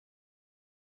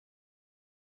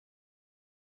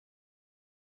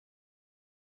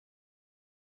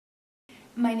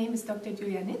My name is Dr.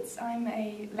 Julia Nitz. I'm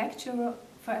a lecturer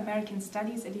for American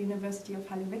Studies at the University of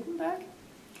Halle-Wittenberg.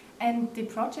 And the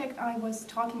project I was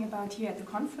talking about here at the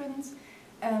conference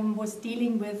was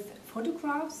dealing with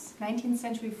photographs, 19th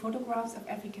century photographs of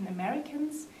African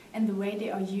Americans and the way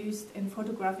they are used in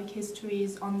photographic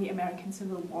histories on the American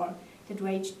Civil War that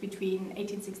raged between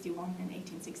 1861 and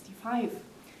 1865.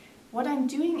 What I'm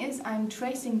doing is I'm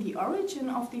tracing the origin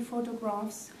of the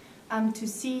photographs to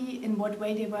see in what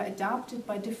way they were adapted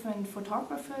by different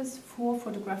photographers for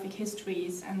photographic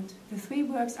histories. And the three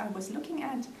works I was looking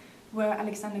at were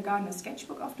Alexander Gardner's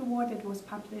sketchbook of the war that was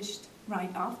published right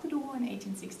after the war in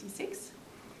 1866.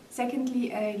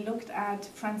 Secondly, I looked at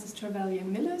Francis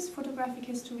Trevelyan Miller's photographic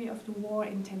history of the war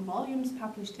in 10 volumes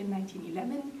published in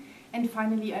 1911. And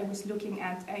finally, I was looking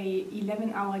at a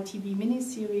 11-hour TV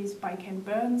miniseries by Ken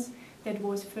Burns that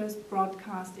was first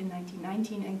broadcast in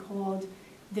 1919 and called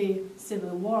The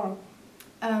Civil War.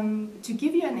 To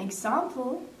give you an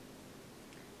example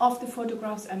of the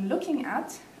photographs I'm looking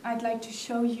at, I'd like to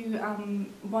show you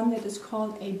one that is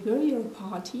called A Burial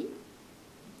Party.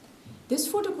 This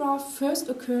photograph first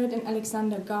occurred in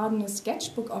Alexander Gardner's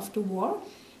sketchbook of the war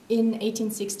in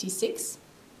 1866.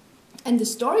 And the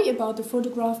story about the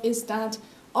photograph is that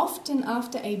often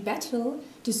after a battle,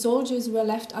 the soldiers were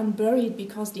left unburied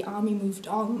because the army moved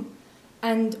on.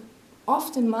 And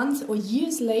often months or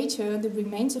years later, the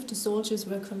remains of the soldiers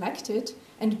were collected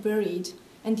and buried.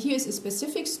 And here is a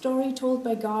specific story told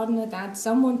by Gardner that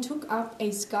someone took up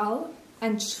a skull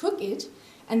and shook it,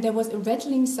 and there was a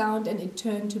rattling sound and it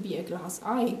turned to be a glass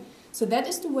eye. So that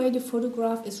is the way the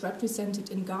photograph is represented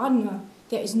in Gardner.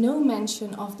 There is no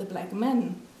mention of the black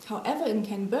man. However, in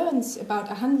Ken Burns, about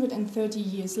 130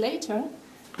 years later,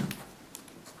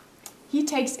 he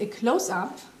takes a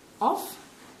close-up of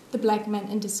the black man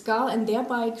in the skull and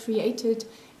thereby created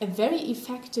a very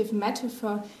effective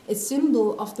metaphor, a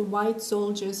symbol of the white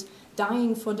soldiers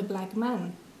dying for the black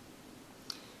man.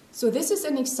 So this is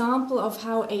an example of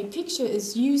how a picture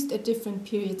is used at different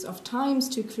periods of times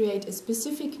to create a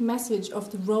specific message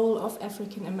of the role of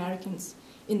African Americans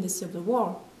in the Civil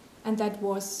War. And that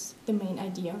was the main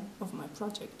idea of my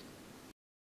project.